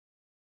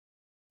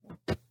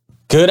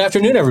Good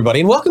afternoon, everybody,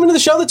 and welcome to the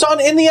show that's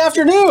on in the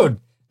afternoon.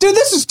 Dude,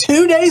 this is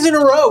 2 days in a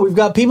row. We've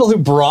got people who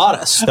brought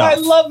us stuff. I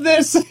love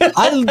this.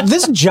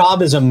 This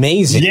job is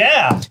amazing.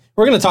 Yeah.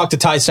 We're going to talk to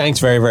Ty Sanks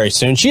very, very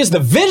soon. She is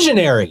the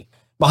visionary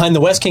behind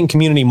the West King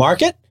Community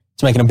Market.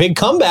 It's making a big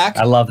comeback.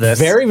 I love this.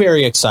 Very,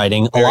 very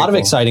exciting. A lot of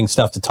exciting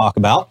stuff to talk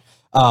about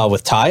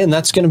with Ty, and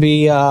that's going to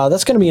be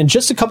in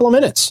just a couple of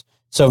minutes.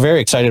 So very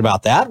excited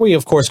about that. We,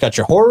 of course, got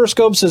your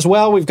horoscopes as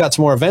well. We've got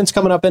some more events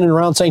coming up in and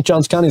around St.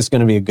 Johns County. It's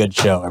going to be a good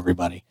show,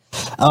 everybody.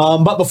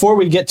 But before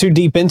we get too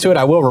deep into it,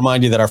 I will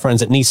remind you that our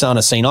friends at Nissan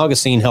of St.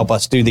 Augustine help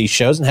us do these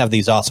shows and have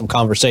these awesome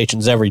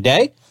conversations every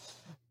day.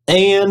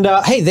 And,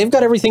 hey, they've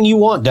got everything you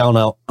want down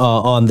out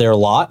on their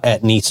lot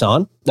at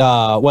Nissan,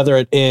 whether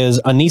it is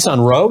a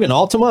Nissan Rogue, an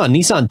Altima, a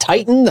Nissan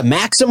Titan, the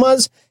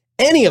Maximas,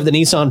 any of the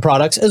Nissan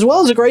products, as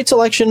well as a great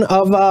selection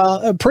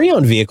of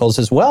pre-owned vehicles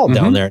as well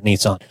down there at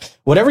Nissan.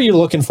 Whatever you're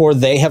looking for,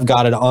 they have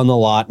got it on the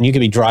lot, and you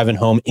could be driving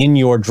home in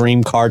your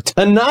dream car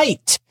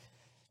tonight.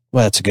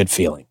 Well, that's a good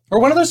feeling. Or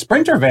one of those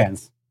Sprinter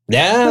vans.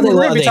 Yeah, we're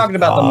going to be talking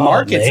about the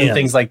markets and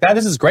things like that.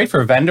 This is great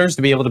for vendors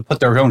to be able to put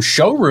their own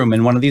showroom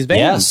in one of these vans.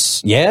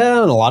 Yes,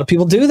 yeah, and a lot of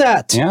people do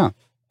that. Yeah.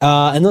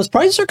 And those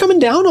prices are coming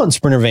down on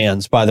Sprinter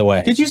vans, by the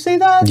way. Did you see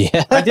that?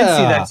 Yeah. I did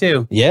see that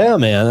too. Yeah,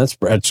 man,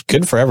 that's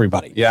good for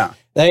everybody. Yeah.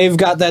 They've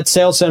got that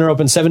sales center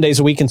open 7 days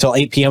a week until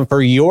 8 p.m.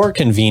 for your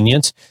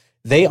convenience.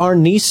 They are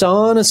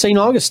Nissan of St.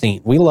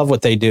 Augustine. We love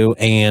what they do,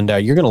 and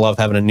you're going to love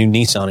having a new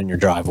Nissan in your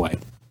driveway.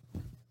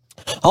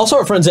 Also,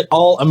 our friends at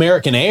All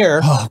American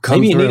Air.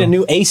 Maybe you need a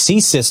new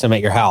AC system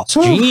at your house.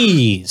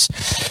 Jeez.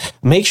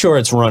 Make sure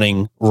it's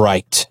running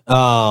right.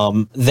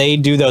 They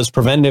do those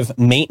preventive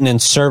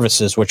maintenance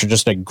services, which are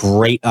just a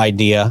great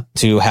idea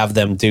to have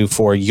them do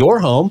for your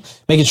home,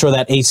 making sure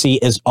that AC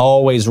is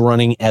always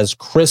running as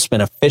crisp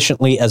and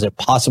efficiently as it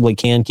possibly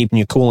can, keeping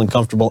you cool and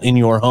comfortable in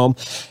your home.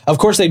 Of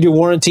course, they do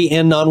warranty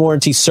and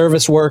non-warranty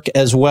service work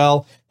as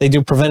well. They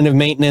do preventative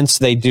maintenance.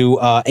 They do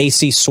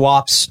AC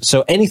swaps.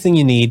 So anything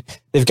you need,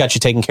 they've got you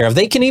taken care of.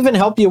 They can even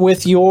help you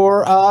with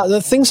your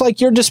the things like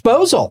your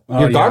disposal,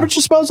 your garbage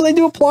disposal. They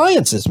do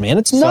appliances, man.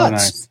 It's nuts. So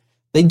nice.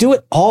 They do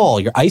it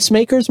all. Your ice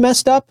maker's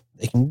messed up.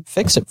 They can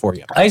fix it for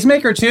you. Ice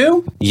maker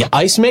too? Yeah,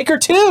 ice maker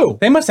too.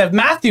 They must have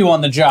Matthew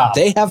on the job.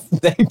 They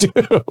do.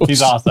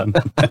 He's awesome.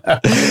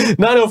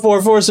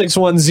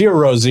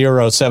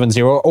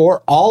 904-461-0070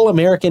 or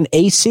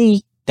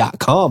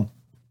allamerican.ac.com.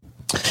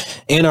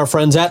 And our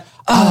friends at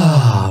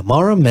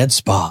Mara Med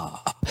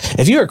Spa.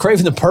 If you are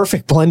craving the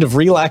perfect blend of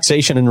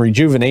relaxation and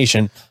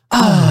rejuvenation,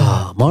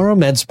 Mara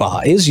Med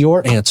Spa is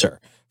your answer.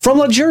 From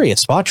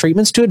luxurious spa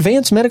treatments to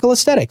advanced medical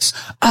aesthetics,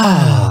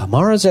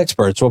 Mara's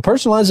experts will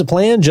personalize a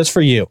plan just for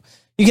you.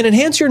 You can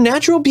enhance your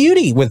natural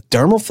beauty with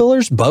dermal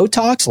fillers,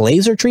 Botox,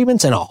 laser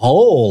treatments, and a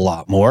whole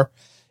lot more.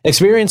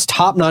 Experience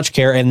top-notch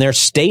care in their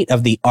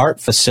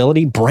state-of-the-art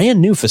facility, brand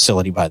new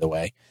facility, by the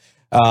way.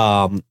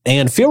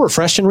 And feel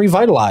refreshed and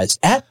revitalized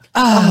at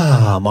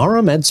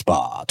Mara Med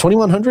Spa,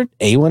 2100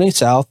 A1A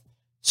South,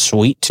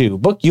 Suite 2.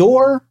 Book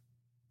your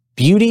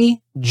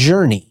beauty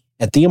journey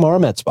at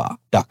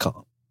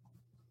theamaramedspa.com.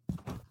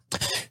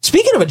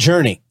 Speaking of a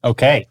journey,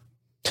 okay,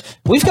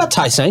 we've got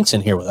Ty Sanks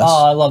in here with us.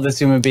 Oh, I love this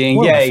human being.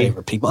 One Yay. of my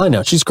favorite people. I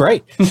know, she's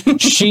great.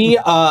 She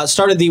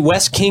started the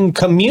West King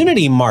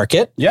Community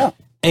Market. Yeah.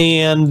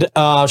 And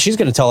she's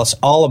going to tell us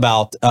all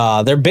about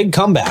their big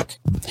comeback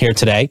here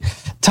today.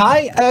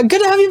 Ty, good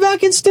to have you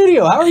back in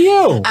studio. How are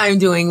you? I'm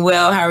doing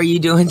well. How are you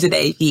doing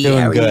today, Pete? Doing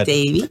How are good. you,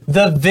 Davey?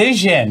 The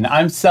vision.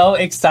 I'm so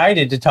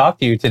excited to talk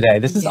to you today.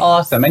 This is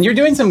awesome. And you're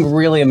doing some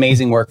really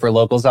amazing work for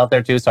locals out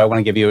there, too. So I want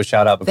to give you a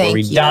shout out before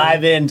we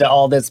dive into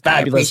all this fabulousness.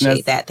 I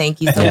appreciate that.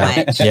 Thank you so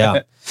much.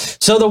 Yeah.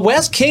 So the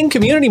West King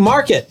Community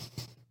Market.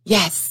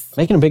 Yes.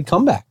 Making a big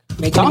comeback.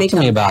 Talk to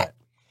me about it.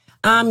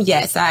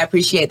 Yes, I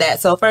appreciate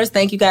that. So first,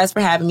 thank you guys for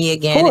having me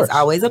again. It's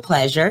always a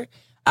pleasure.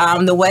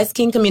 The West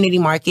King Community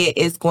Market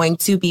is going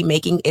to be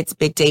making its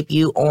big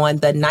debut on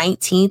the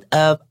 19th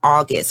of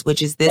August,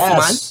 which is this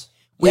month.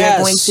 We are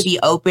going to be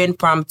open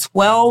from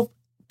 12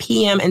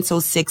 p.m.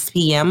 until 6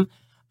 p.m.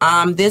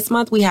 This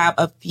month, we have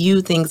a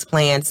few things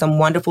planned, some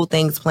wonderful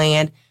things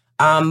planned.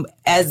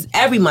 As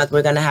every month,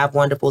 we're going to have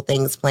wonderful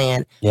things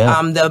planned.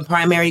 Yeah. The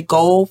primary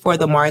goal for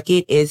the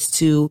market is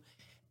to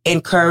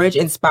encourage,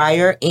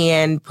 inspire,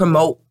 and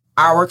promote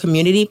our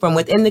community from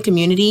within the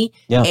community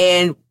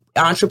and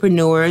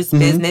entrepreneurs,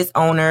 business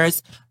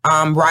owners,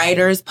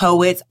 writers,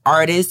 poets,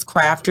 artists,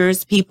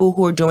 crafters, people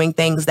who are doing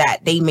things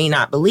that they may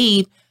not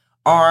believe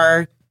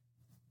are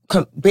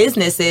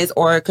businesses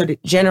or could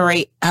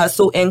generate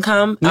hustle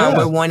income.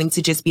 We're wanting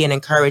to just be an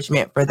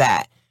encouragement for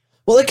that.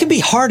 Well, it can be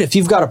hard if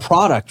you've got a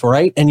product,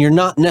 right? And you're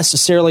not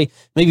necessarily,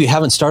 maybe you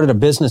haven't started a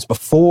business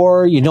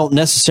before. You don't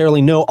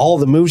necessarily know all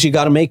the moves you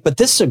got to make. But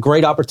this is a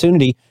great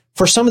opportunity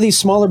for some of these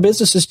smaller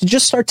businesses to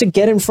just start to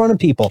get in front of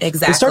people.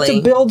 Exactly. And start to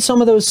build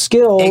some of those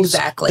skills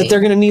that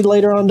they're going to need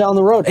later on down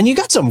the road. And you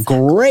got some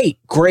great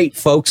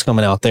folks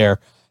coming out there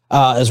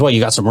as well. You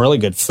got some really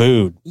good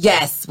food.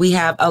 Yes, we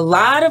have a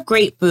lot of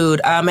great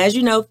food. As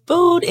you know,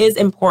 food is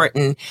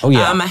important. Oh,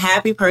 yeah. A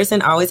happy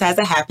person always has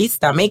a happy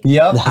stomach.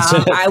 Yep.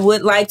 I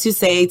would like to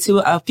say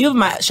to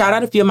shout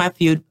out a few of my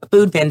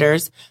food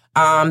vendors.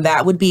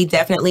 That would be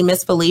definitely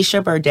Miss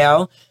Felicia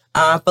Burdell.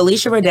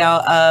 Felicia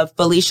Burdell of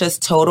Felicia's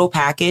Total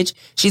Package.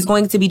 She's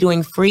going to be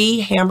doing free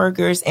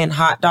hamburgers and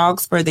hot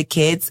dogs for the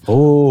kids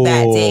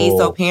that day.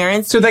 So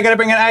parents. So they got to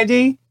bring an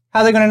ID? How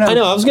are they going to know? I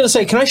know. I was going to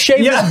say, can I shave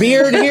this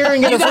beard here and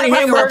get a free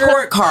hamburger? A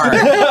report card.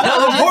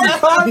 Report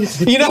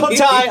card? You know,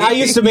 Ty, I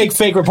used to make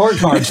fake report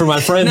cards for my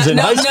friends in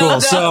high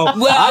school, so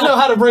I know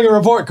how to bring a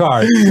report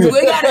card.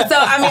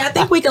 I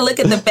think we can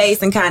look at the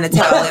face and kind of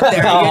tell if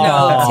they're,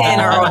 10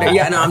 or older.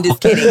 Yeah, no, I'm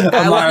just kidding.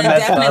 I want to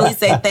definitely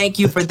say thank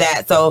you for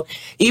that. So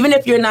even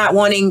if you're not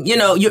wanting,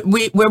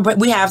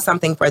 we have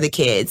something for the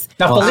kids.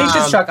 Now,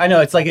 Felicia's truck, I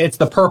know, it's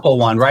the purple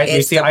one, right?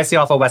 I see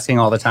off of West King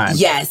all the time.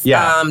 Yes.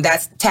 Yeah.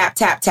 That's tap,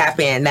 tap, tap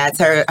in. That's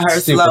her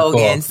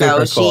slogan.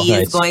 Cool. So she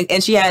is going,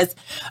 and she has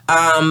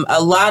a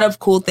lot of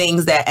cool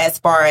things that, as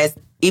far as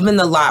even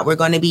the lot, we're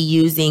going to be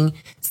using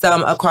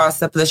some across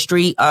the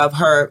street of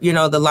her,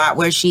 the lot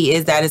where she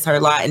is, that is her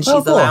lot. And she's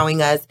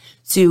allowing us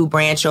to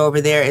branch over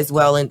there as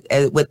well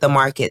with the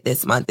market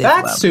this month as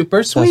well. That's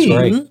super sweet. That's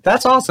great.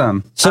 That's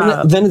awesome.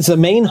 So then is the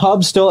main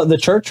hub still at the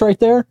church right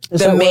there?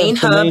 The main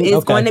hub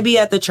is going to be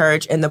at the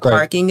church, and the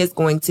parking is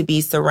going to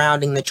be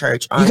surrounding the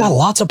church. You got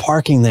lots of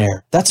parking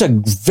there. That's a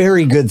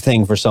very good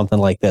thing for something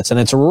like this, and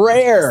it's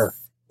rare.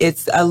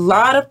 It's a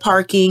lot of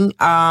parking.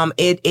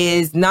 It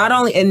is not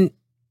only, and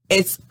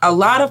it's a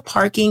lot of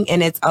parking,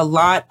 and it's a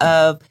lot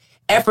of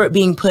effort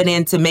being put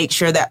in to make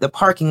sure that the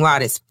parking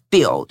lot is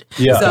filled.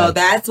 Yeah. So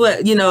that's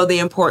what, the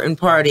important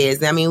part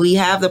is. I mean, we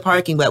have the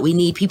parking, but we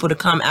need people to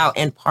come out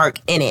and park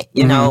in it,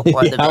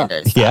 for the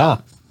vendors. So. Yeah.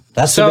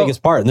 That's the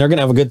biggest part. And they're going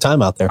to have a good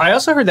time out there. I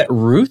also heard that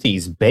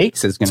Ruthie's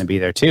Bakes is going to be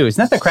there too. Isn't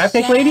that the crab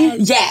cake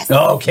lady? Yes.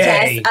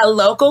 Okay. Yes, a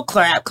local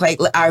crab cake,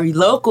 our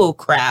local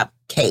crab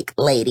cake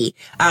lady.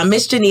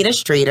 Miss Janita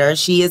Streeter.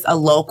 She is a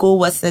local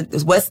West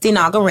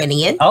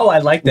Inauguranian. Oh, I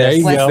like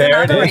this.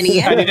 There it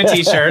is. I need a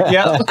t-shirt.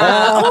 Yeah.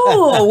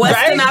 West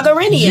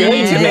Inauguranian. You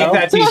need to make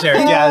that t-shirt.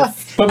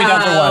 Yes. Put me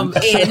down for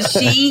one. And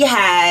she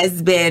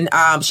has been,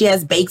 she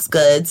has baked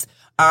goods.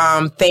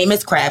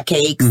 Famous crab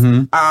cakes.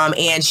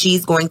 And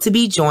she's going to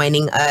be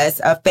joining us,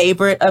 a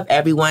favorite of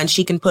everyone.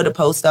 She can put a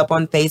post up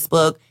on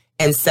Facebook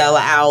and sell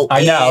out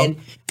in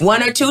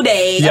 1 or 2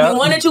 days. I mean,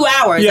 1 or 2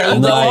 hours. Yeah,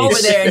 and you go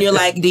over there and you're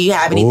like, do you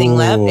have anything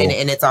left?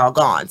 And it's all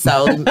gone.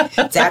 So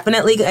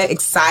definitely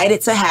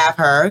excited to have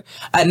her.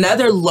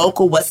 Another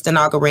local West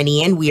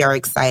Inauguranian we are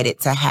excited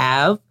to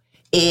have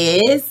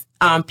is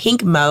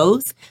Pink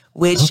Mo's,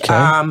 which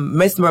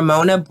Miss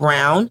Ramona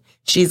Brown,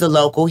 she's a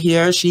local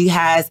here. She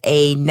has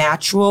a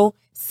natural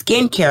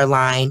skincare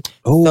line.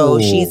 So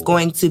she's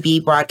going to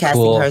be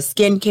broadcasting her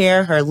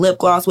skincare, her lip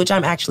gloss, which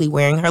I'm actually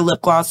wearing her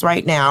lip gloss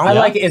right now. I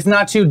like it. It's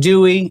not too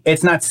dewy.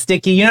 It's not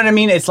sticky. You know what I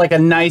mean? It's like a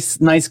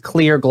nice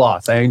clear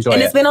gloss. I enjoy it.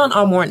 And it's been on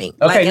all morning.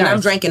 Okay, and I'm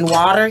drinking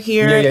water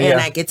here,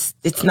 and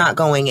it's not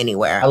going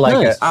anywhere. I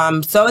like it.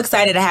 I'm so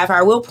excited to have her.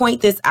 I will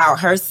point this out.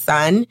 Her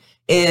son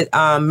is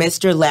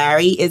Mr.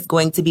 Larry is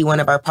going to be one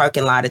of our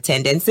parking lot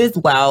attendants as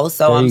well.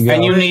 So and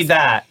you need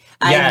that.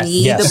 I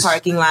need the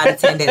parking lot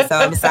attendant, so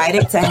I'm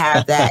excited to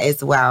have that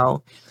as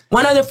well.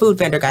 One other food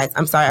vendor, guys.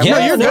 I'm sorry.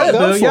 You're good.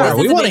 Go for it.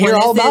 We want to hear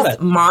all about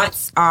it.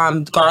 Mott's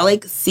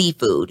Garlic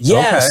Seafood.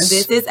 Yes.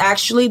 This is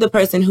actually the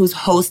person who's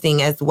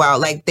hosting as well.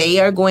 Like, they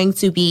are going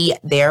to be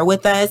there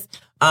with us.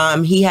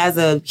 He has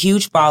a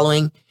huge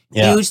following.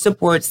 Huge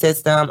support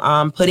system,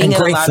 putting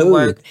in a lot of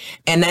work.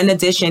 And in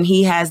addition,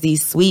 he has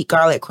these sweet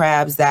garlic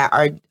crabs that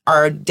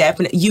are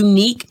definitely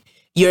unique.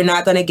 You're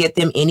not going to get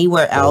them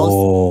anywhere else.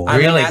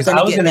 Really? Because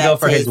I was going to go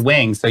for his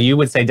wings. So you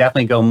would say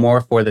definitely go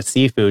more for the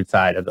seafood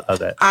side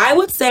of it. I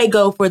would say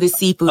go for the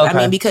seafood. I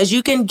mean, because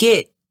you can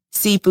get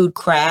seafood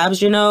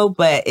crabs,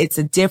 but it's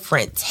a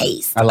different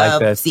taste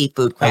of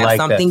seafood crabs.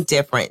 Something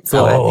different.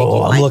 So I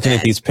think I'm looking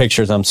at these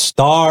pictures. I'm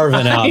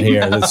starving out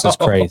here. This is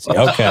crazy.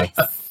 Okay.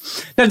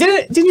 Now,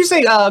 didn't you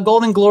say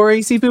Golden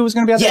Glory Seafood was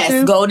going to be out there too?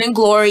 Yes, Golden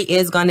Glory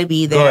is going to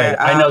be there. Good.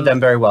 I know them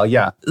very well,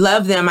 yeah.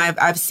 Love them.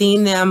 I've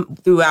seen them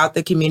throughout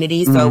the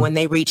community. So when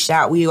they reached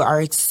out, we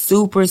are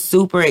super,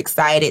 super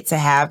excited to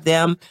have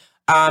them.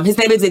 His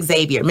name is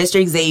Xavier,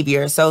 Mr.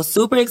 Xavier. So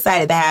super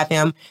excited to have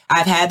him.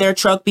 I've had their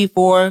truck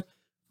before.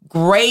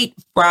 Great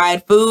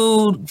fried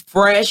food,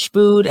 fresh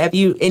food.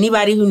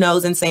 Anybody who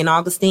knows in St.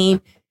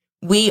 Augustine,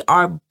 we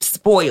are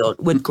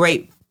spoiled with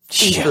great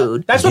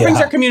seafood. That's what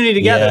brings our community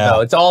together, though.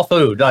 It's all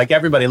food. Like,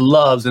 everybody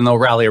loves and they'll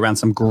rally around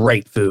some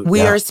great food.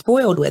 We are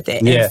spoiled with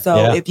it. And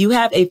so if you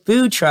have a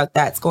food truck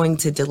that's going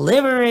to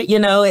deliver it,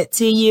 it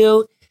to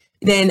you,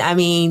 then, I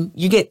mean,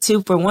 you get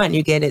 2 for 1.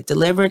 You get it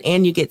delivered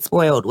and you get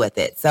spoiled with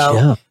it.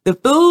 So the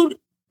food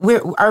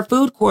our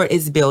food court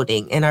is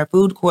building, and our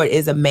food court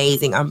is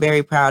amazing. I'm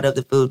very proud of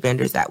the food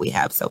vendors that we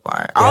have so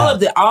far.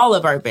 Yeah. All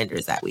of our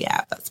vendors that we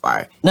have thus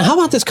far. Now, how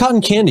about this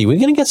cotton candy? We're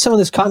going to get some of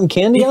this cotton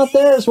candy out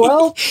there as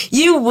well?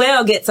 You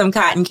will get some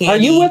cotton candy. Are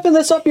you whipping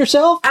this up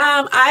yourself?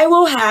 I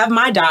will have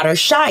my daughter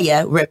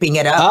Shia ripping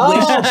it up. Which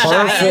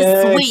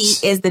Shia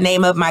Sweet is the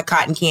name of my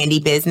cotton candy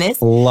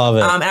business. Love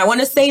it. And I want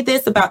to say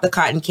this about the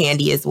cotton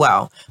candy as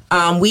well.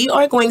 We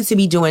are going to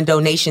be doing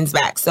donations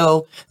back.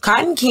 So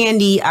cotton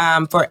candy,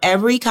 for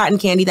every cotton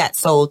candy that's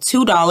sold,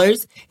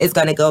 $2 is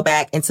going to go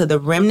back into the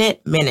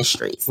Remnant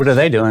Ministries. What are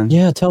they doing?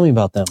 Yeah, tell me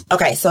about them.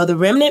 Okay, so the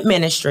Remnant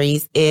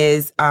Ministries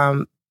is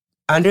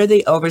under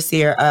the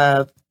overseer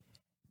of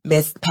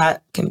Miss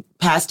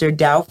Pastor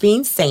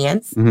Delphine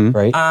Sanks. Mm-hmm.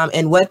 Right.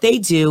 And what they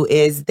do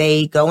is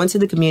they go into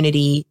the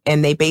community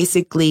and they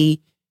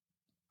basically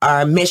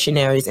are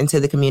missionaries into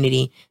the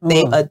community. Oh.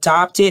 They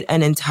adopted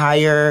an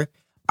entire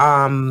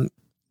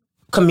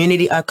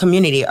community,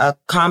 a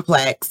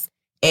complex,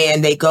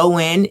 and they go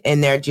in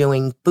and they're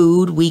doing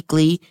food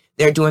weekly.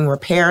 They're doing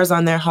repairs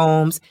on their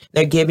homes.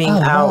 They're giving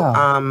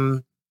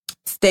out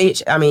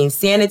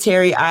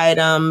sanitary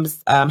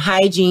items,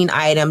 hygiene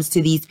items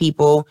to these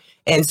people.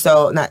 And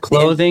so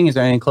clothing. Is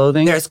there any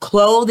clothing? There's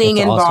clothing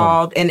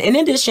involved. Awesome. And in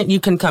addition, you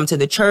can come to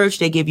the church.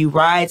 They give you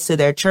rides to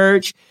their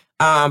church.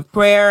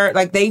 Prayer,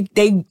 like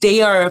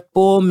they are a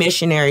full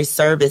missionary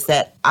service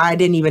that I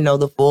didn't even know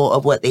the full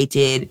of what they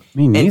did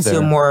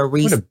until more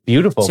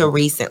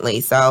recently.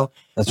 So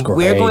that's great.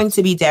 We're going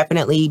to be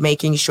definitely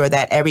making sure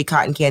that every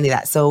cotton candy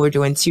that's sold, we're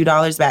doing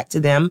 $2 back to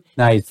them.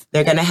 Nice.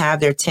 They're going to have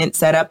their tent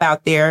set up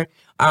out there.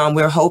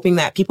 We're hoping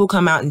that people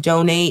come out and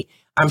donate.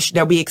 I'm sure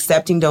they'll be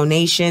accepting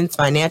donations,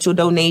 financial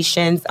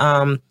donations,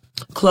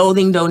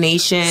 clothing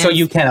donations. So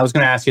I was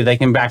going to ask you, they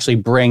can actually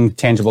bring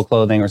tangible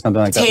clothing or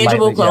something like that.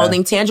 Tangible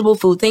clothing, tangible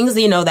food, things,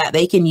 that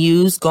they can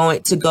use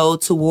to go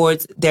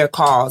towards their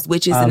cause,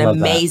 which is an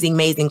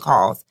amazing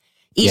cause.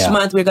 Each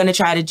month, we're going to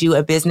try to do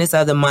a business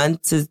of the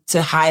month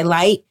to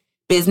highlight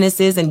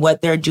businesses and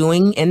what they're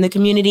doing in the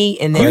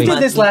community. And then you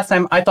did this last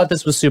time. I thought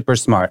this was super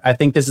smart. I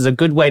think this is a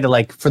good way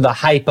to for the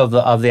hype of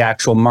the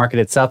actual market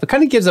itself. It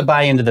kind of gives a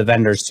buy-in to the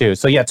vendors too.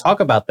 So talk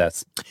about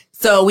this.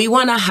 So we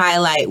want to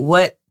highlight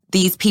what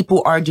these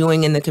people are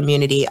doing in the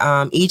community.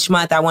 Each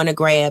month, I want to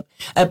grab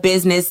a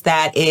business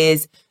that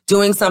is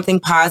doing something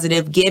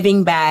positive,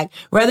 giving back,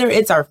 whether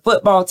it's our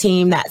football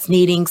team that's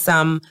needing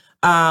some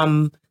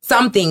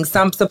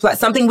supply,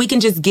 something we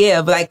can just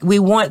give. Like, we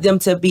want them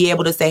to be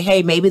able to say,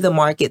 hey, maybe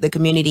the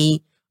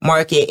community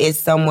market is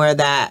somewhere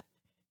that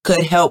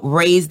could help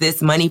raise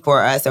this money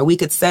for us, or we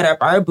could set up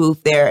our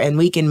booth there and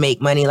we can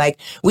make money. Like,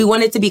 we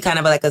want it to be kind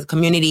of like a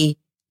community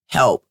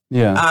help.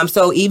 Yeah.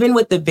 So even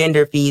with the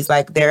vendor fees,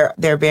 they're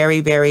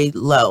very, very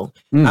low.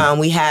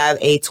 We have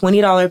a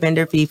 $20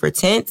 vendor fee for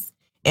tents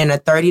and a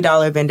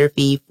 $30 vendor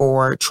fee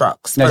for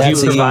trucks. Now,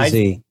 that's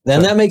easy.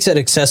 Then that makes it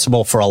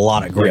accessible for a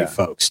lot of great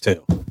folks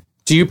too.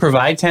 Do you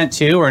provide tent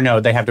too, or no,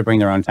 they have to bring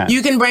their own tent?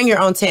 You can bring your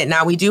own tent.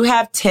 Now, we do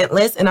have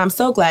tentless, and I'm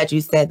so glad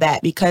you said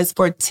that, because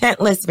for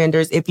tentless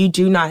vendors, if you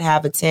do not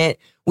have a tent,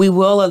 we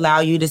will allow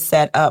you to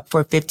set up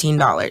for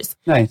 $15.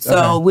 Nice.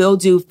 So we'll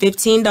do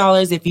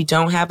 $15 if you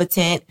don't have a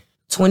tent,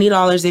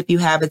 $20 if you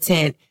have a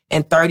tent,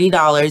 and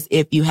 $30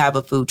 if you have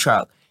a food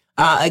truck.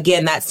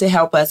 Again, that's to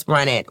help us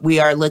run it. We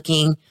are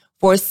looking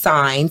for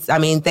signs.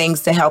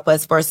 Things to help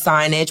us for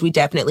signage. We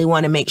definitely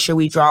want to make sure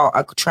we draw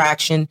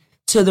attraction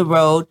to the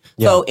road.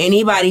 Yeah. So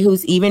anybody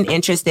who's even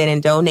interested in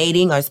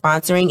donating or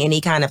sponsoring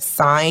any kind of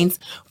signs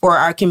for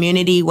our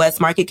community, West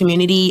Market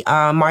community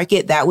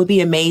market, that would be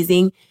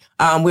amazing.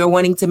 We're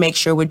wanting to make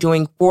sure we're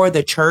doing for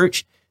the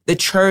church. The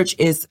church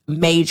is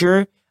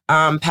major.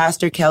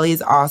 Pastor Kelly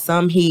is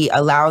awesome. He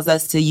allows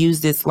us to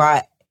use this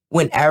lot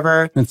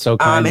whenever. It's so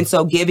kind. And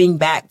so giving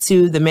back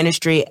to the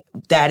ministry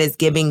that is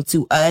giving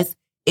to us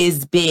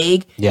is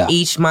big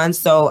each month.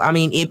 So,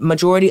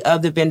 majority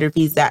of the vendor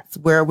fees, that's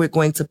where we're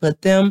going to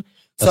put them.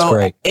 That's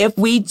great. If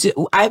we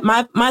do,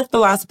 my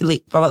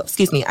philosophy,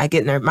 I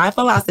get nervous. My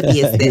philosophy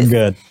is this.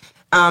 Good.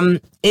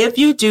 If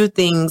you do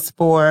things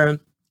for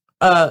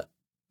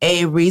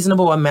a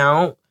reasonable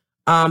amount,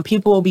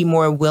 people will be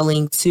more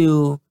willing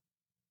to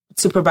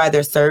provide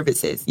their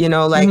services.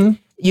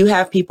 You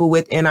have people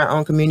within our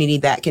own community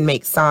that can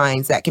make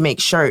signs, that can make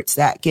shirts,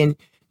 that can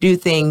do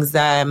things,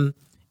 and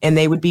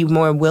they would be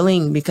more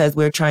willing because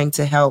we're trying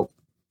to help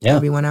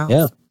everyone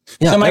else.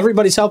 Yeah, so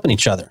everybody's helping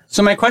each other.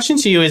 So my question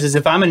to you is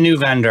if I'm a new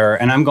vendor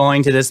and I'm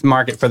going to this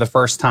market for the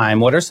first time,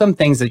 what are some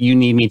things that you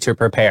need me to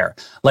prepare?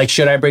 Like,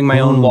 should I bring my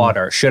own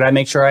water? Should I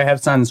make sure I have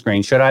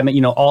sunscreen? Should I,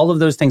 all of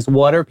those things?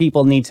 What do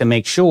people need to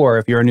make sure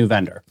if you're a new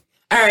vendor?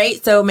 All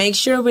right. So make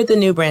sure with the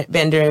new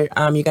vendor,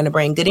 you're going to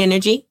bring good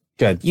energy.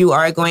 Good. You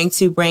are going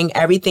to bring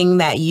everything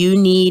that you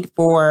need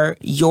for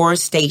your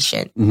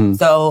station. Mm-hmm.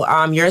 So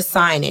your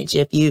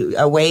signage,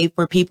 a way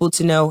for people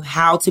to know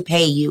how to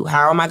pay you.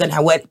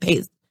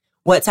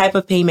 What type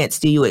of payments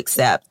do you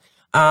accept?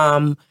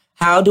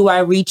 How do I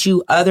reach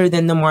you other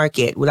than the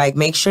market?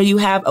 Make sure you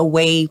have a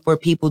way for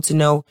people to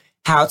know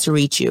how to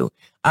reach you.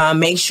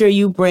 Make sure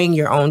you bring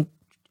your own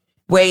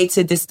way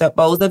to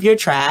dispose of your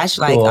trash,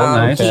 like Cool,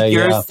 nice. keep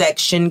your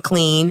section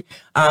clean.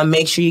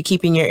 Make sure you're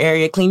keeping your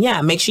area clean.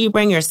 Yeah, make sure you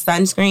bring your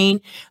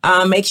sunscreen.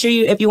 Make sure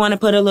if you want to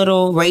put a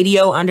little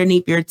radio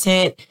underneath your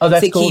tent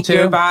that's to cool keep too.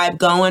 your vibe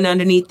going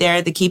underneath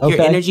there, to keep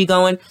your energy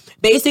going.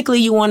 Basically,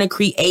 you want to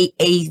create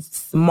a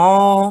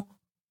small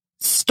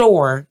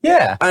store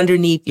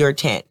underneath your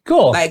tent.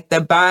 Cool. Like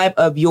the vibe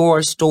of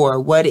your store.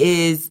 What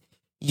is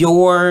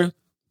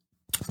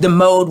the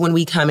mode when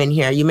we come in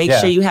here? You make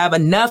sure you have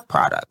enough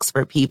products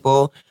for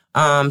people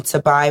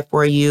to buy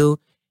for you.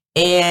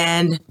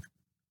 And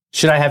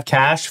should I have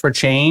cash for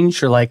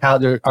change, or like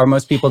are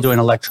most people doing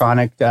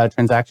electronic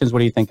transactions?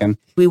 What are you thinking?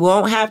 We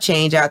won't have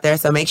change out there,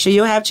 so make sure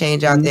you have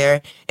change out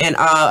there, and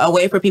a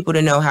way for people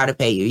to know how to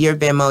pay you. Your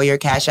Venmo, your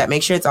Cash App.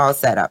 Make sure it's all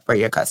set up for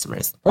your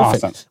customers.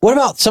 Perfect. Awesome. What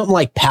about something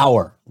like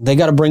power? They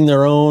got to bring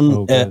their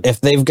own.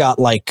 If they've got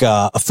like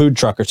a food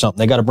truck or something,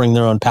 they got to bring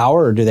their own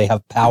power, or do they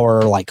have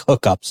power like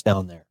hookups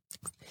down there?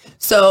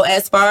 So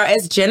as far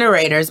as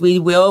generators, we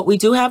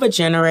do have a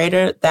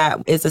generator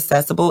that is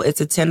accessible. It's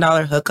a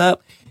 $10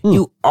 hookup.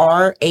 You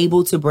are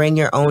able to bring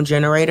your own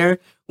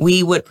generator.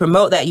 We would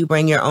promote that you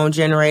bring your own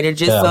generator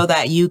just so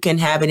that you can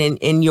have it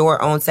in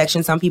your own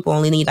section. Some people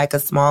only need like a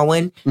small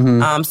one.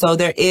 So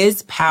there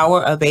is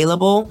power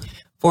available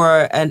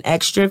for an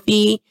extra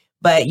fee,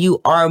 but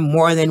you are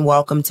more than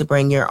welcome to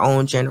bring your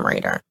own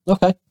generator.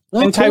 Okay. Oh,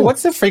 and Ty,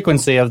 what's the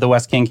frequency of the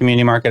West King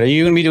Community Market? Are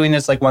you going to be doing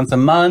this like once a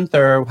month,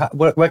 or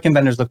what can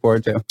vendors look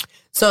forward to?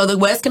 So the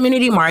West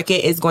Community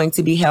Market is going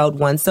to be held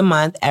once a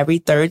month, every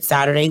third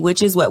Saturday,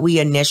 which is what we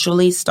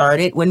initially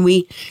started when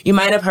you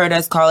might have heard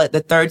us call it the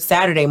third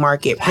Saturday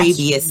Market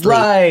previously.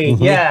 Right.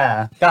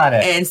 Yeah. Got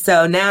it. And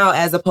so now,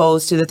 as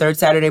opposed to the third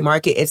Saturday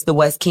Market, it's the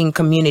West King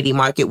Community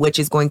Market, which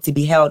is going to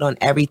be held on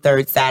every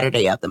third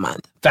Saturday of the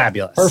month.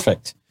 Fabulous.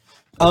 Perfect.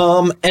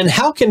 And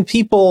how can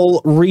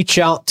people reach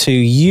out to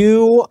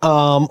you,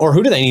 or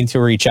who do they need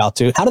to reach out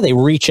to? How do they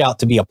reach out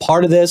to be a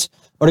part of this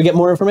or to get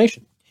more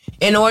information?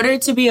 In order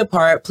to be a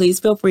part,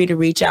 please feel free to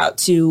reach out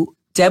to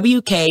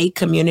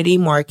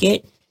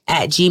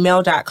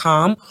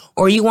wkcommunitymarket@gmail.com,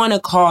 or you want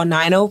to call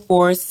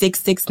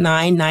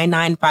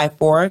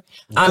 904-669-9954.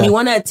 You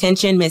want to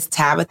attention Miss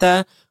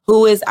Tabitha,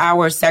 who is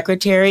our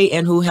secretary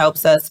and who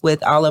helps us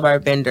with all of our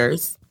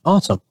vendors.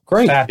 Awesome.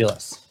 Great.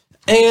 Fabulous.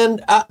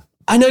 And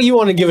I know you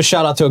want to give a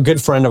shout out to a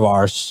good friend of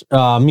ours,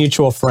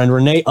 mutual friend,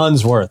 Renee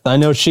Unsworth. I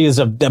know she is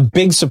a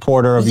big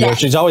supporter of yours.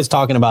 She's always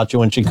talking about you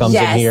when she comes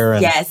in here.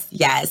 And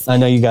yes. I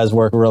know you guys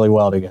work really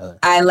well together.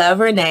 I love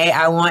Renee.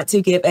 I want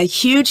to give a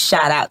huge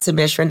shout out to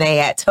Miss Renee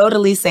at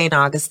Totally St.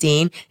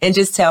 Augustine and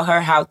just tell her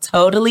how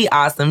totally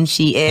awesome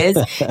she is.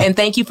 And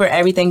thank you for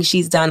everything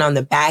she's done on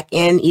the back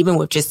end, even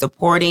with just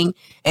supporting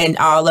and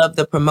all of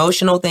the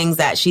promotional things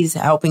that she's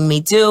helping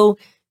me do.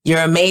 You're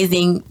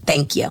amazing.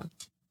 Thank you.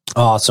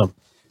 Awesome.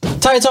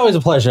 Ty, it's always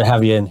a pleasure to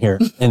have you in here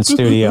in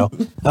studio.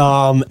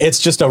 It's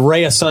just a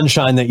ray of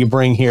sunshine that you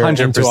bring here 100%.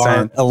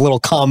 into a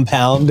little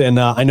compound. And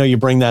I know you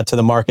bring that to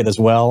the market as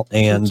well.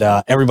 And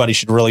everybody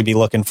should really be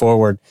looking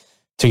forward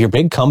to your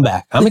big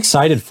comeback. I'm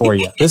excited for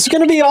you. This is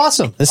going to be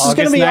awesome. This is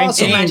going to be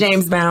awesome. In my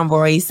James Brown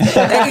voice. Enjoy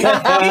your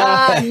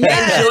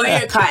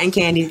cotton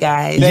candy,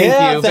 guys.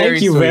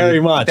 Thank you very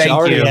much. Thank I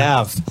already you.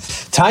 have.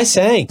 Ty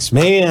Sanks,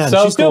 man.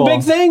 So she's doing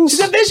big things. She's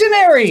a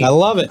visionary. I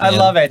love it. I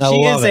love it.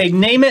 She is it. a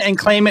name it and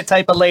claim it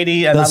type of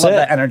lady, and That's I love it.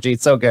 that energy.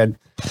 It's so good.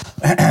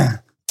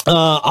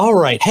 All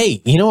right. Hey,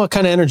 you know what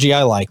kind of energy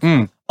I like?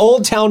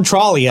 Old Town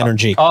Trolley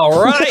energy.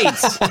 All right.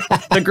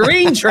 The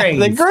green train.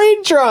 The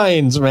green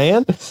trains,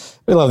 man.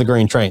 We love the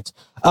green trains.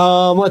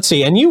 Let's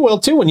see. And you will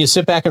too when you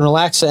sit back and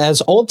relax,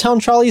 as Old Town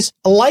Trolley's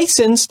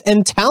licensed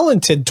and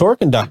talented tour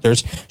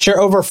conductors share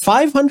over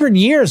 500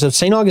 years of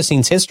St.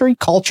 Augustine's history,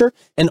 culture,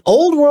 and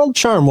old world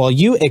charm while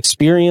you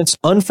experience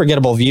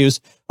unforgettable views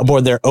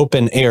aboard their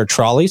open air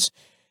trolleys.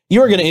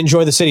 You are going to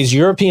enjoy the city's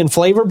European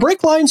flavor,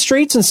 brick-lined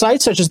streets and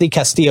sites such as the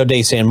Castillo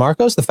de San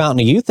Marcos, the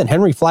Fountain of Youth, and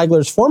Henry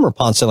Flagler's former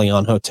Ponce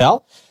Leon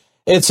Hotel.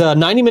 It's a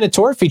 90-minute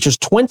tour. It features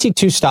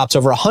 22 stops,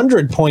 over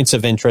 100 points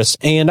of interest.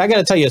 And I got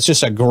to tell you, it's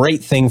just a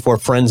great thing for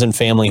friends and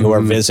family who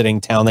are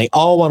visiting town. They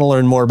all want to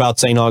learn more about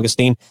St.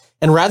 Augustine.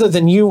 And rather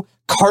than you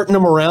carting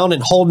them around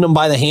and holding them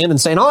by the hand and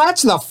saying, oh,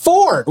 that's the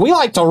fort, we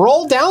like to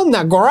roll down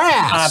the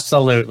grass.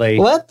 Absolutely.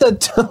 Let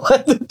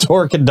the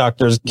tour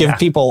conductors give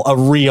people a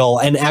real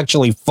and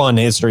actually fun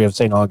history of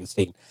St.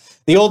 Augustine.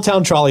 The Old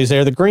Town Trolleys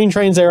there, the green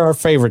trains there are our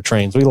favorite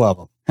trains. We love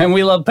them. And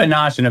we love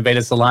Panache and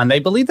Aveda Salon. They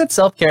believe that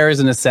self-care is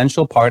an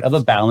essential part of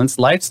a balanced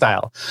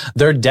lifestyle.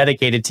 Their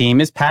dedicated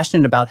team is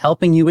passionate about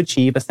helping you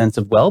achieve a sense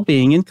of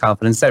well-being and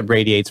confidence that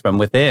radiates from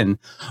within.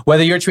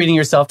 Whether you're treating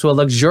yourself to a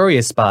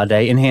luxurious spa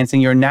day, enhancing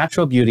your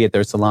natural beauty at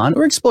their salon,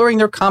 or exploring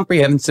their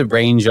comprehensive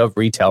range of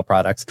retail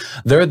products,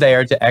 they're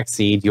there to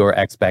exceed your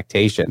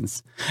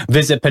expectations.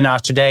 Visit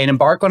Panache today and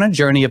embark on a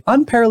journey of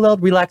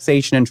unparalleled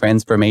relaxation and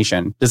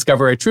transformation.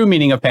 Discover a true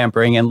meaning of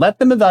pampering and let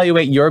them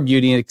evaluate your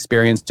beauty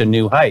experience to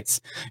new heights.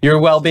 Your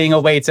well-being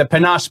awaits at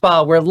Panache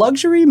Spa, where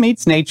luxury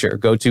meets nature.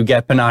 Go to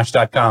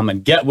getpanache.com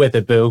and get with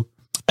it, boo.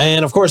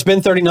 And of course,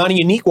 Bin 39, a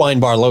unique wine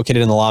bar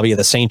located in the lobby of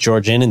the St.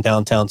 George Inn in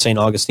downtown St.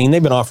 Augustine.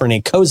 They've been offering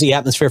a cozy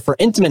atmosphere for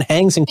intimate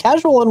hangs and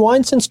casual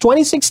unwind since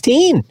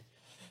 2016.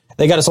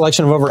 They got a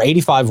selection of over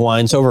 85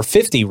 wines, over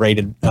 50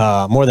 rated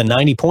more than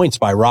 90 points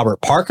by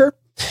Robert Parker.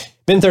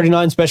 Bin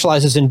 39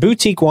 specializes in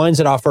boutique wines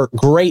that offer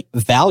great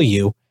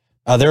value.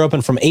 They're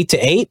open from 8 to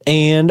 8,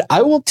 and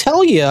I will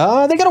tell you,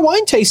 they got a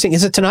wine tasting.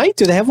 Is it tonight?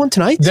 Do they have one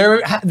tonight?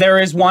 There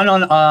is one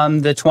on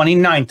the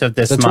 29th of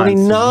this month. The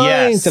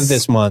 29th of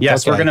this month.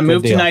 Yes, okay, we're going to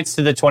move tonight's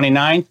to the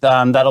 29th.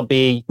 That'll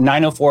be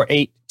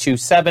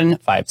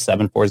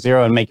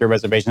 904-827-5740, and make your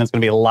reservation. It's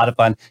going to be a lot of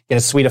fun. Get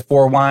a suite of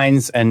 4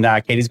 wines, and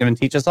Katie's going to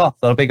teach us all. So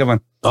that'll be a good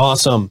one.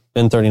 Awesome.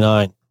 Bin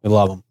 39. We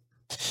love them.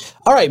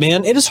 All right,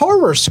 man. It is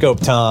horoscope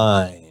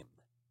time.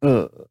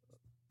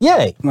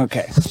 Yay.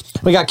 Okay.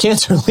 We got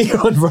Cancer,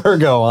 Leo, and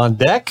Virgo on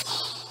deck.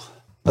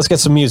 Let's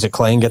get some music,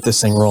 Clay, and get this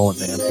thing rolling,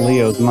 man.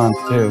 Leo's month,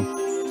 too.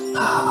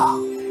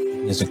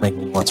 Music make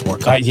me want some more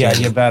coffee. Yeah,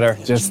 you better.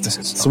 Just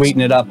sweeten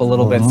it up a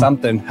little bit.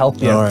 Something.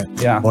 Help you. All right.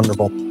 Yeah.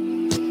 Wonderful.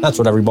 That's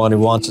what everybody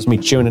wants, is me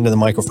chewing into the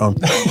microphone.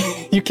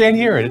 You can't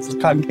hear it. It's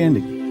cotton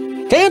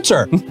candy.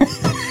 Cancer!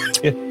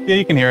 Yeah,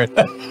 you can hear it.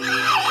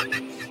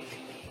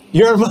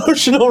 Your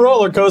emotional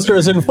roller coaster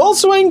is in full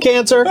swing,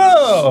 Cancer.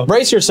 Oh.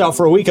 Brace yourself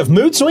for a week of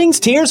mood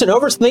swings, tears, and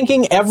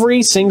overthinking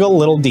every single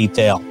little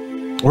detail.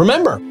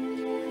 Remember,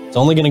 it's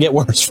only going to get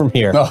worse from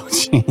here. Oh,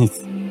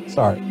 jeez.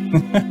 Sorry.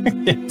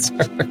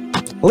 Cancer.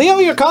 Leo,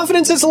 your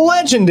confidence is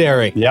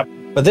legendary. Yep.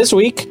 But this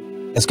week,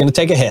 it's going to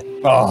take a hit.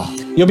 Oh.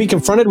 You'll be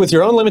confronted with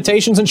your own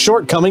limitations and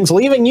shortcomings,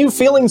 leaving you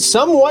feeling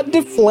somewhat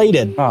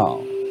deflated.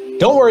 Oh.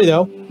 Don't worry,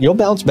 though. You'll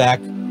bounce back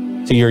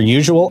to your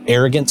usual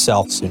arrogant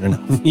self soon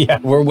enough. Yeah,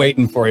 we're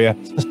waiting for you.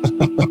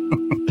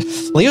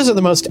 Leos are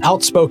the most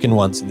outspoken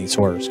ones in these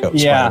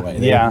horoscopes, yeah, by the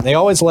way. They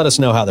always let us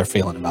know how they're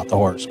feeling about the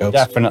horoscopes.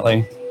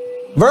 Definitely.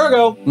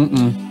 Virgo.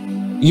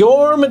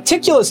 Your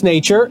meticulous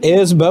nature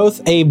is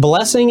both a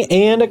blessing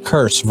and a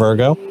curse,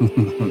 Virgo.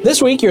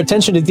 This week, your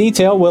attention to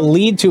detail will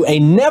lead to a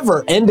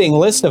never-ending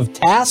list of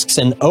tasks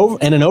and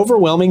an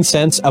overwhelming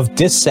sense of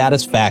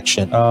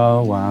dissatisfaction.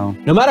 Oh, wow.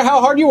 No matter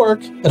how hard you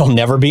work, it'll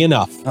never be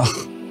enough.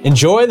 Oh.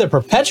 Enjoy the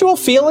perpetual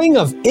feeling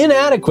of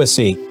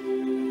inadequacy.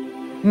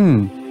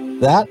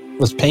 That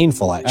was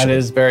painful, actually. That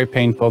is very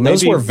painful.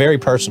 Those were very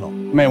personal.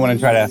 You may want to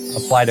try to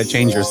apply to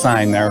change your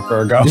sign there,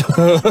 Virgo.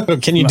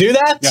 Can you do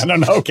that? I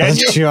don't know. Can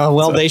you?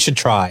 Well, they should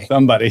try.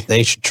 Somebody.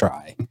 They should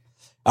try.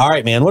 All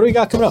right, man. What do we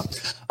got coming up?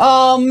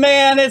 Oh,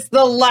 man, it's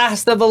the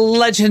last of a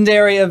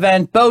legendary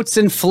event, Boats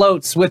and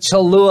Floats, with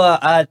Cholula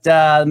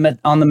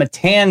on the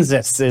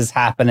Matanzas is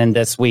happening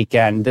this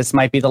weekend. This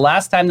might be the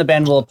last time the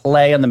band will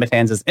play on the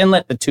Matanzas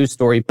Inlet. The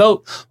 2-story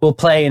boat will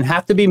play and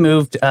have to be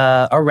moved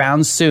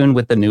around soon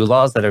with the new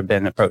laws that have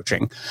been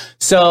approaching.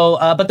 So,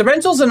 but the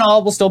rentals and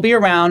all will still be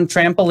around,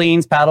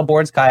 trampolines,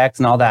 paddleboards, kayaks,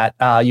 and all that.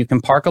 You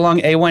can park along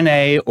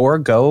A1A or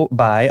go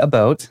buy a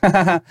boat.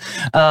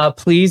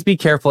 Please be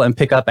careful and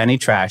pick up any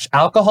trash.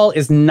 Alcohol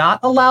is not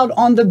allowed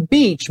on the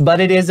beach, but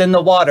it is in the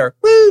water.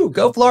 Woo!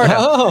 Go Florida.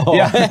 Oh,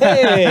 yeah.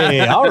 Hey,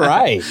 all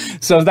right.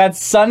 So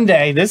that's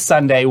this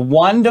Sunday,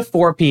 1 to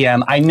 4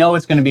 p.m. I know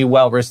it's going to be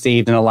well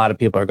received, and a lot of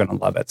people are going to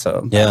love it.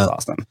 So that's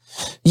awesome.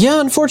 Yeah,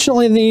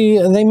 unfortunately,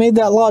 they made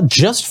that law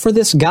just for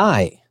this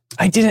guy.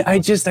 I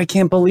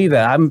can't believe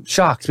that. I'm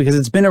shocked because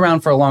it's been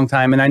around for a long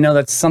time, and I know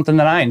that's something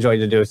that I enjoy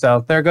to do.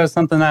 So there goes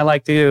something I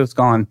like to do. It's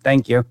gone.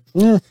 Thank you.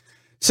 Yeah.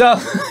 So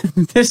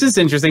this is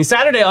interesting.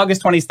 Saturday,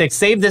 August 26th,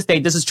 save this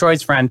date. This is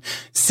Troy's friend.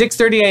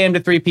 6:30 a.m. to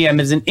 3 p.m.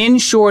 is an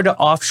inshore to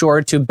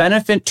offshore to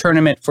benefit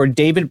tournament for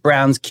David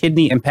Brown's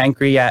kidney and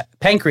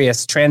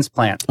pancreas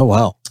transplant. Oh,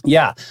 wow.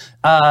 Yeah.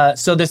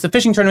 So there's the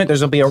fishing tournament.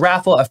 There'll be a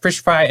raffle, a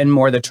fish fry, and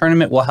more. The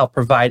tournament will help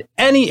provide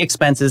any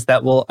expenses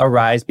that will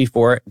arise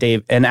before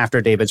Dave and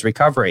after David's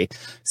recovery.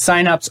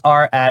 Signups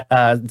are at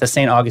the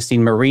St.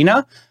 Augustine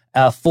Marina.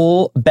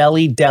 Full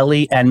Belly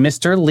Deli and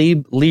Mr.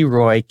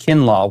 Leroy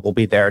Kinlaw will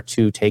be there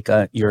to take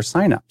your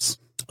signups.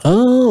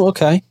 Oh,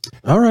 okay.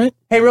 All right.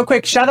 Hey, real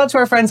quick, shout out to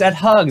our friends at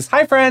Hugs.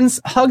 Hi, friends.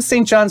 Hugs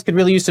St. John's could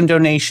really use some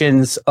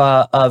donations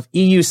of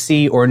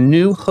EUC or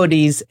new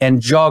hoodies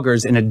and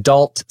joggers in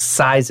adult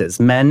sizes,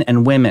 men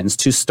and women's,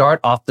 to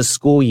start off the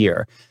school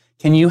year.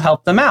 Can you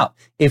help them out?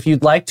 If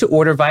you'd like to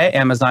order via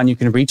Amazon, you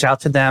can reach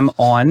out to them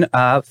on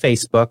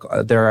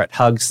Facebook. They're at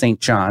Hugs St.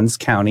 John's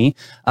County.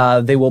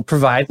 They will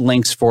provide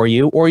links for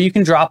you, or you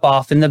can drop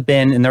off in the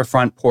bin in their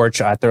front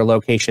porch at their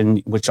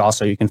location, which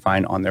also you can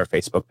find on their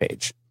Facebook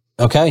page.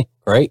 Okay,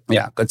 great.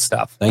 Yeah, good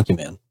stuff. Thank you,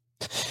 man.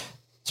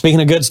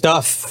 Speaking of good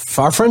stuff,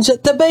 our friends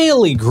at the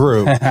Bailey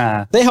Group,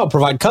 they help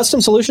provide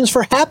custom solutions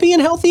for happy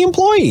and healthy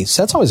employees.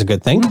 That's always a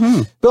good thing.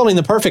 Mm-hmm. Building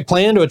the perfect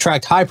plan to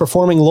attract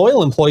high-performing,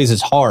 loyal employees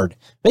is hard.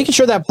 Making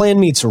sure that plan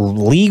meets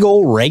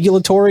legal,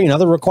 regulatory, and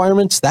other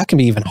requirements, that can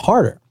be even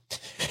harder.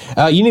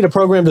 You need a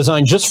program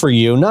designed just for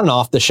you, not an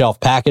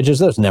off-the-shelf packages.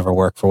 Those never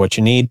work for what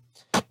you need.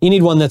 You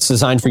need one that's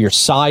designed for your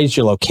size,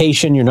 your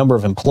location, your number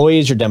of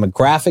employees, your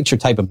demographics, your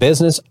type of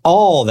business,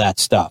 all that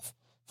stuff.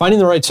 Finding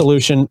the right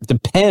solution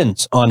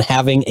depends on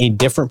having a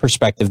different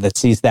perspective that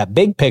sees that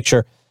big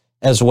picture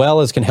as well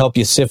as can help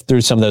you sift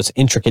through some of those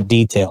intricate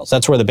details.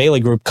 That's where the Bailey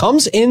Group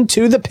comes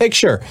into the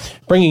picture,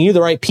 bringing you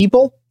the right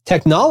people,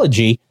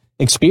 technology,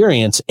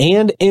 experience,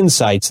 and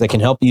insights that can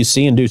help you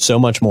see and do so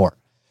much more.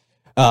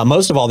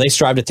 Most of all, they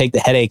strive to take the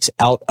headaches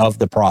out of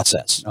the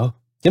process. Oh.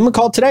 Give them a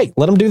call today.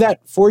 Let them do that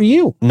for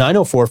you.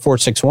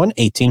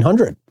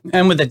 904-461-1800.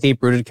 And with a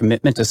deep-rooted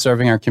commitment to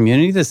serving our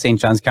community, the St.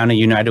 Johns County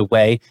United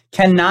Way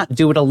cannot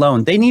do it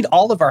alone. They need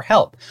all of our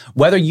help.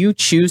 Whether you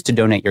choose to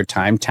donate your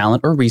time,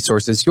 talent, or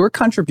resources, your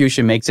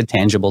contribution makes a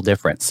tangible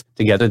difference.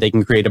 Together, they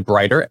can create a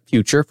brighter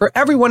future for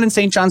everyone in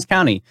St. Johns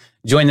County.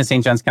 Join the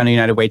St. Johns County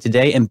United Way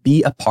today and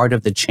be a part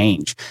of the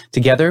change.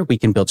 Together, we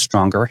can build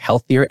stronger,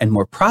 healthier, and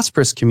more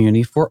prosperous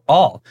community for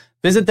all.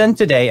 Visit them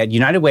today at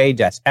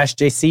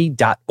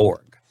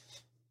unitedway-sjc.org.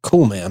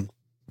 Cool, man.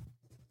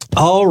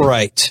 All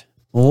right.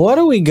 What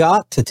do we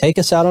got to take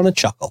us out on a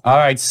chuckle? All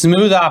right,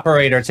 smooth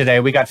operator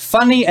today. We got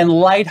funny and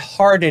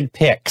lighthearted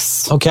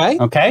picks.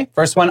 Okay.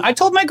 First one. I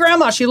told my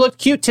grandma she looked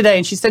cute today,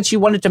 and she said she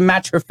wanted to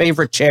match her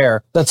favorite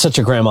chair. That's such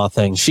a grandma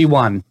thing. She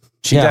won.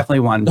 She definitely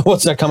won.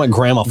 What's that comment?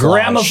 Grandma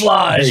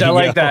Grandmaflage. I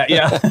like that.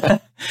 Yeah.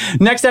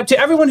 Next up, to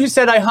everyone who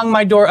said I hung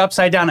my door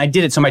upside down, I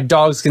did it so my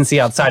dogs can see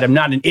outside. I'm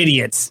not an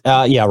idiot.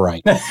 Yeah,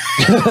 right.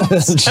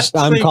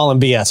 I'm calling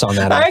BS on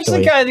that. I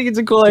actually kind of think it's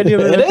a cool idea.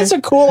 It is a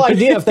cool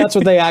idea if that's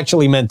what they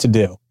actually meant to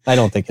do. I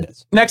don't think it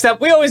is. Next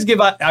up, we always give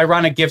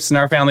ironic gifts in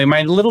our family.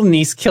 My little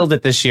niece killed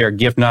it this year.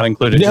 Gift not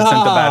included. She sent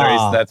the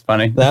batteries. That's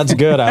funny. That's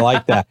good. I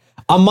like that.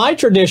 My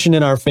tradition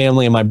in our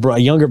family, and my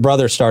younger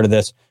brother started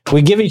this,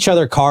 we give each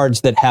other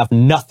cards that have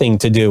nothing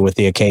to do with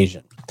the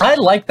occasion. I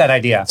like that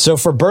idea. So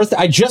for birthday,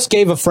 I just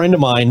gave a friend of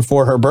mine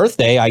for her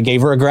birthday, I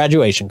gave her a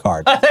graduation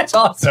card. That's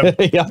awesome.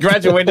 Yeah.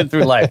 Graduated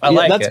through life. I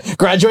like it.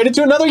 Graduated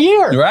to another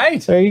year.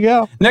 Right. There you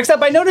go. Next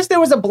up, I noticed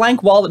there was a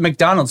blank wall at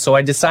McDonald's, so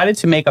I decided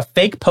to make a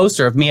fake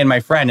poster of me and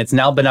my friend. It's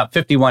now been up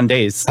 51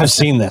 days. I've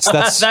seen this.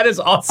 That is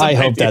awesome. I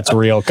hope that's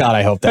real. God,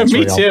 I hope that's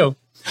real. Me too.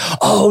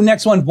 Oh,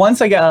 next one. Once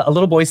a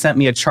little boy sent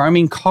me a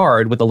charming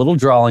card with a little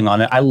drawing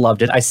on it. I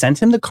loved it. I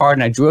sent him the card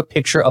and I drew a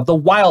picture of the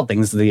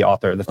Wildlings, the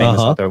author, the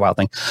famous author of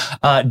Wildling.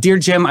 Dear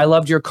Jim, I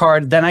loved your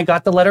card. Then I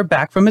got the letter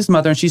back from his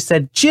mother and she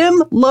said,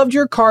 Jim loved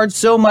your card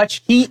so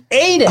much he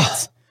ate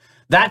it.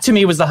 That to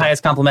me was the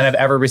highest compliment I've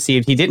ever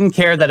received. He didn't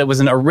care that it was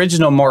an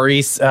original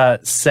Maurice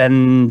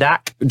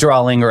Sendak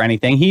drawing or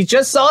anything. He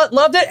just saw it,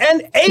 loved it,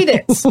 and ate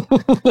it.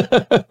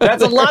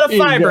 That's a lot of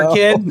fiber,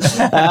 kid.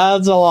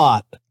 That's a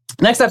lot.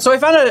 Next up, so I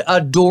found a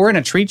door in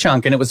a tree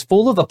chunk, and it was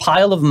full of a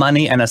pile of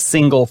money and a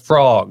single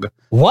frog.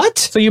 What?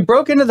 So you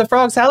broke into the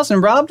frog's house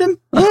and robbed him?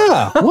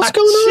 Yeah. What's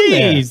going on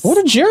there? What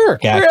a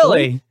jerk,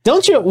 actually. Really?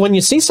 Don't you, when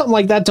you see something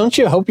like that, don't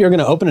you hope you're going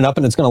to open it up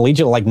and it's going to lead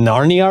you to like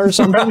Narnia or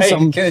something? Right.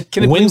 Some can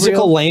it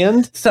whimsical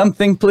land?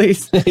 Something,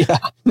 please. Yeah.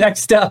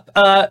 Next up,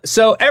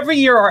 so every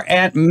year our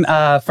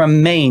aunt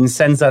from Maine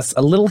sends us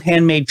a little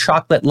handmade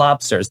chocolate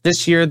lobsters.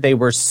 This year they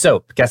were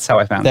soap. Guess how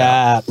I found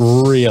out? That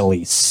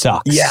really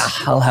sucks. Yeah,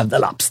 I'll have the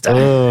lobster.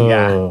 Oh.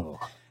 Yeah.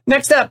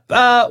 Next up,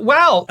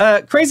 wow,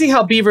 crazy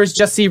how beavers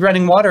just see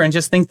running water and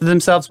just think to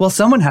themselves, well,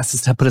 someone has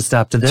to put a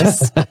stop to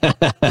this.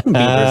 Beavers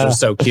are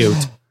so cute.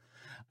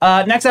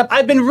 Next up,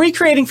 I've been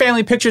recreating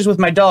family pictures with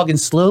my dog and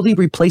slowly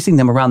replacing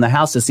them around the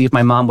house to see if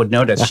my mom would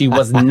notice. She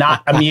was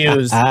not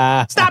amused.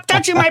 Stop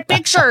touching my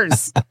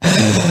pictures.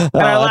 And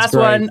our last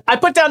one, I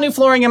put down new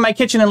flooring in my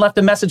kitchen and left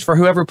a message for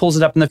whoever pulls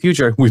it up in the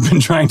future. We've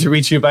been trying to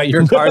reach you about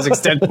your car's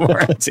extended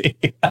warranty.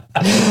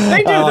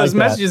 They do. Those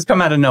messages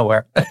come out of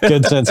nowhere.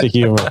 Good sense of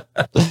humor.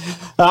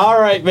 All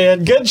right,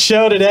 man. Good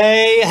show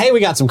today. Hey, we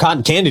got some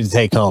cotton candy to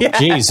take home.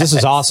 Yes. Jeez, this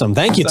is awesome.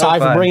 Thank you, Ty,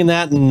 for bringing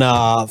that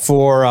and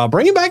for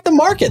bringing back the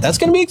market. That's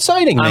going to be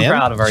exciting, man. I'm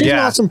proud of her. She's an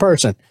awesome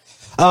person.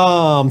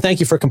 Thank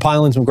you for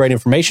compiling some great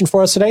information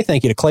for us today.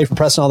 Thank you to Clay for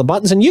pressing all the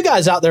buttons and you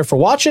guys out there for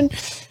watching.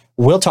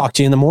 We'll talk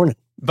to you in the morning.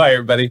 Bye,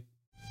 everybody.